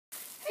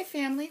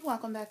family,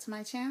 welcome back to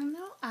my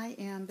channel. I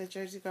am the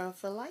Jersey Girl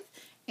for Life,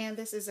 and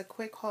this is a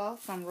quick haul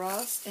from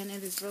Ross, and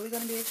it is really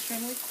going to be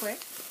extremely quick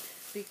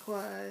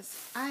because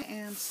I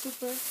am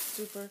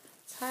super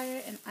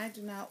tired and I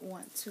do not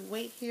want to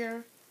wait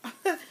here.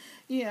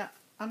 Yeah,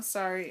 I'm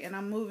sorry, and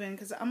I'm moving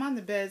because I'm on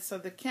the bed, so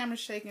the camera's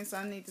shaking, so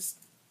I need to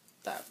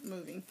stop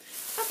moving.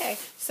 Okay,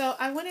 so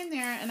I went in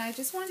there and I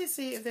just wanted to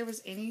see if there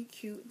was any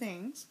cute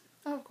things,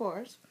 of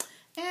course.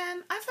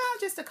 And I found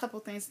just a couple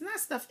things. Not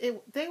stuff,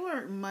 they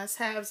weren't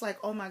must-haves like,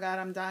 oh my God,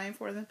 I'm dying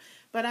for them.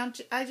 But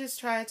I just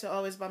try to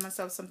always buy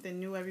myself something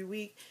new every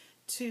week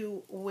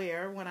to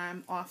wear when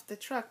I'm off the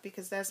truck,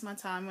 because that's my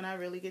time when I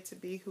really get to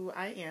be who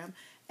I am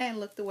and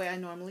look the way I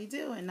normally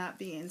do and not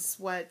be in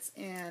sweats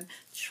and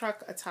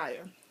truck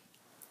attire.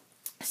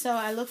 So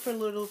I look for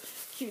little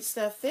cute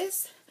stuff.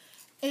 This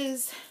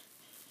is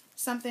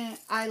something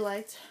I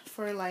liked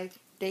for like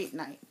date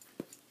night.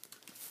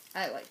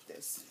 I like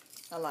this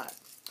a lot.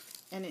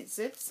 And it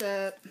zips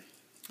up.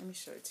 Let me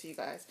show it to you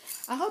guys.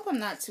 I hope I'm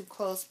not too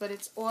close, but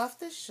it's off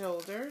the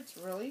shoulder. It's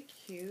really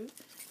cute.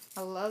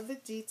 I love the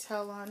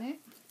detail on it.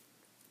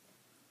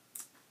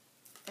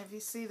 If you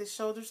see, the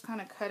shoulder's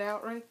kind of cut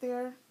out right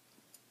there.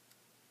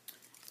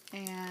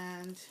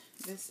 And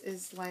this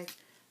is like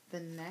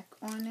the neck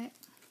on it.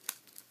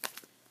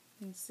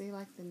 You can see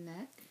like the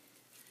neck.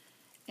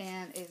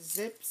 And it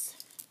zips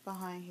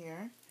behind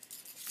here.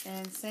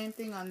 And same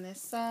thing on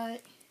this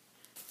side.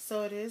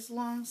 So it is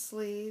long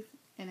sleeve.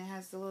 And it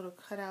has the little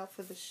cutout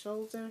for the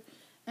shoulder.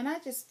 And I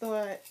just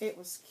thought it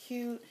was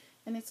cute.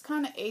 And it's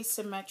kind of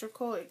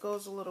asymmetrical. It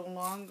goes a little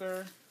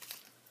longer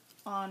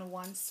on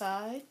one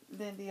side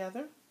than the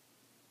other.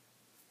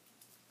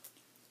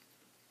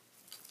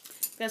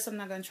 Guess I'm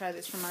not going to try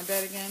this from my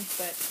bed again.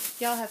 But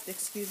y'all have to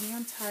excuse me.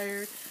 I'm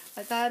tired.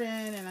 I got in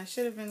and I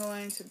should have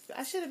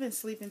been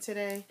sleeping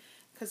today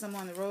because I'm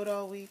on the road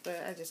all week,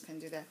 but I just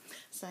couldn't do that.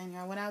 So anyway,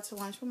 I went out to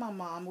lunch with my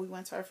mom. We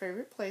went to our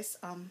favorite place,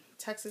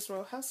 Texas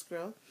Roadhouse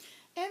Grill.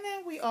 And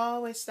then we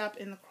always stop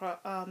in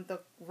the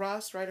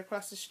Ross right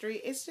across the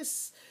street. It's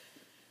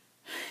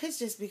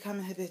just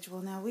becoming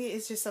habitual now.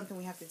 It's just something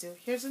we have to do.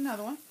 Here's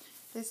another one.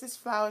 This is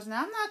flowers.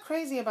 Now, I'm not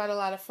crazy about a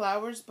lot of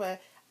flowers,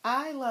 but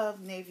I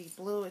love navy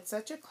blue. It's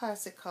such a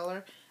classic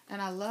color.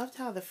 And I loved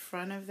how the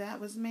front of that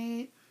was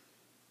made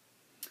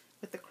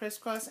with the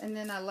crisscross. And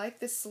then I like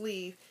the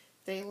sleeve.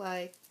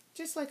 They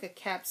just like a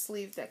cap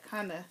sleeve that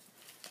kind of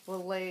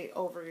will lay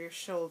over your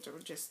shoulder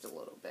just a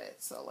little bit.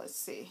 So let's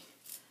see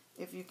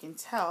if you can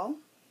tell.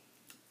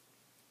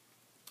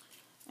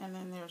 And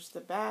then there's the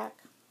back.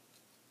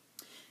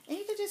 And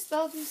you can just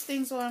throw these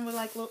things on with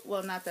like,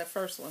 well, not that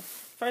first one.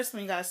 First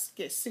one you guys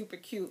get super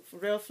cute,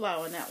 real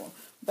flower in that one.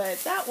 But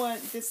that one,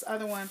 this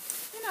other one,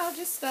 you know,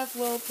 just stuff,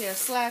 little pair of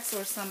slacks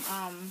or some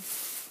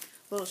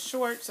little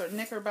shorts or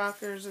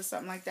knickerbockers or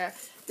something like that.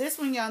 This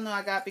one y'all know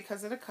I got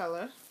because of the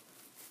color.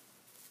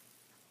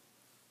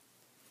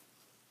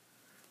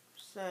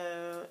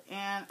 So,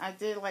 and I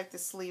did like the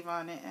sleeve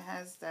on it. It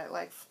has that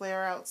like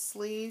flare out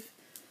sleeve.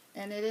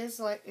 And it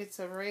is like, it's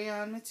a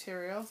rayon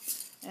material.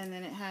 And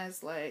then it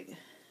has like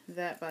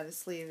that by the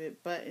sleeve.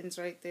 It buttons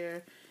right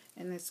there.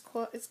 And it's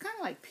kind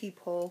of like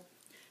peephole.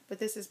 But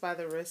this is by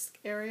the wrist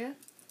area.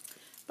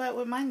 But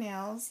with my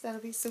nails,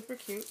 that'll be super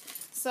cute.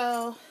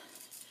 So,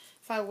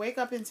 if I wake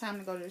up in time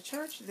to go to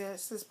church,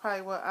 this is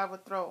probably what I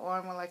would throw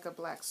on with like a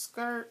black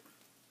skirt.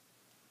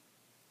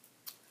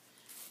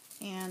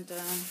 And,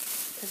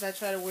 because I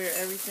try to wear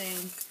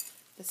everything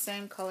the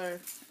same color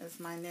as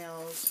my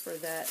nails for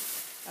that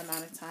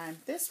amount of time.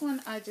 This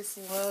one, I just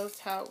loved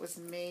how it was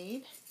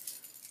made.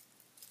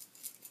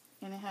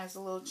 And it has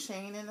a little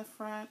chain in the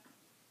front.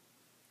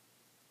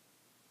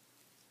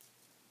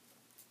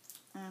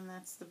 And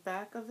that's the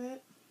back of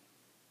it.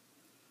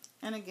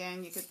 And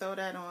again, you could throw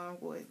that on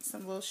with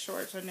some little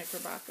shorts or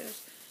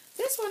knickerbockers.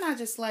 This one I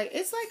just like.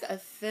 It's like a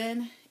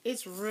thin,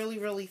 it's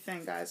really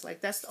thin, guys.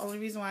 Like, that's the only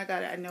reason why I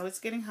got it. I know it's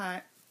getting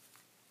hot,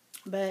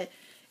 but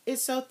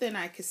it's so thin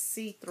I could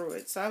see through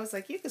it. So I was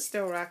like, you could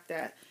still rock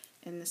that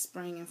in the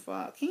spring and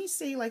fall. Can you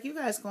see? Like, you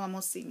guys can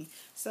almost see me.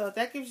 So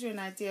that gives you an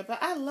idea. But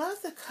I love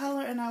the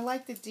color and I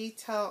like the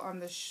detail on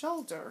the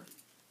shoulder.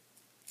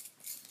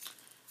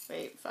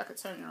 Wait, if I could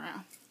turn it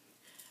around.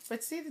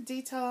 But see the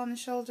detail on the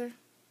shoulder?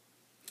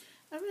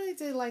 I really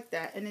did like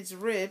that. And it's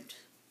ribbed.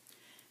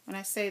 When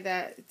I say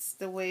that, it's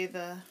the way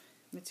the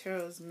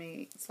material is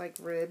made. It's like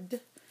ribbed,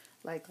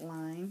 like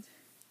lined.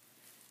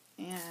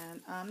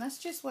 And that's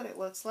just what it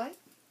looks like.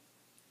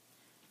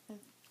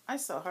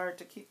 It's so hard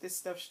to keep this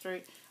stuff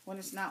straight when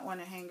it's not on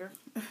a hanger.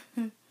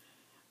 And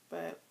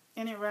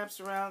it wraps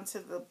around to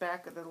the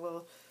back of the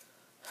little,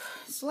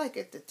 it's like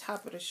at the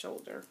top of the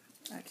shoulder.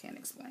 I can't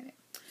explain it.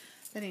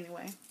 But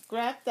anyway,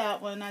 grab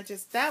that one.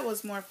 That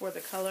was more for the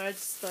color. I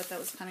just thought that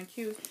was kind of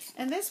cute.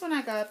 And this one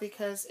I got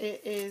because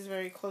it is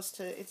very close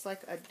to, it's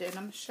like a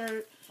denim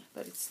shirt,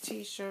 but it's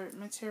t-shirt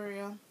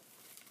material.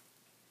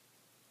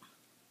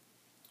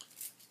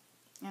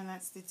 And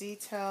that's the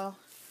detail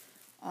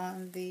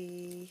on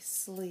the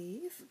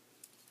sleeve.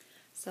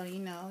 So, you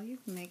know, you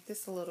can make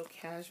this a little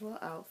casual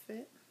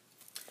outfit.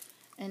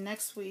 And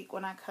next week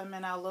when I come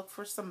in, I'll look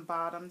for some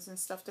bottoms and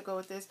stuff to go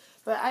with this.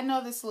 But I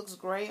know this looks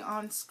gray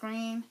on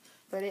screen,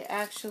 but it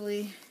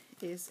actually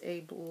is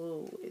a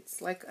blue.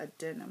 It's like a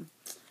denim.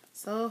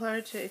 So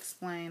hard to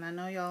explain. I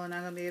know y'all are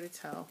not going to be able to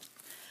tell.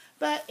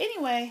 But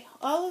anyway,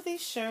 all of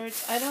these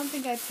shirts, I don't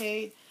think I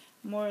paid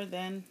more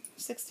than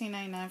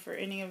 $16.99 for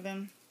any of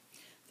them.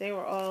 They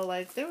were all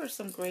like, there were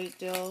some great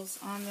deals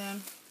on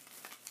them.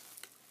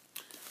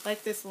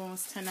 Like this one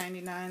was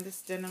 $10.99,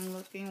 this denim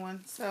looking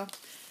one. So,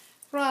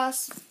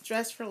 Ross,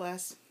 dress for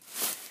less.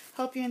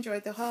 Hope you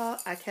enjoyed the haul.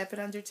 I kept it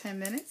under 10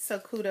 minutes, so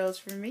kudos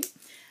for me.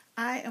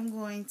 I am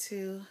going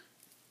to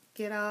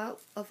get out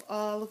of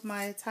all of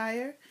my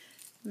attire,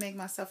 make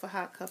myself a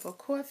hot cup of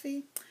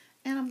coffee,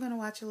 and I'm going to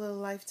watch a little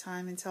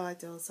Lifetime until I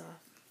doze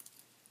off.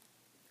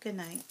 Good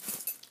night.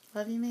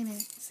 Love you, mean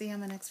it. See you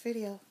in my next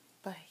video.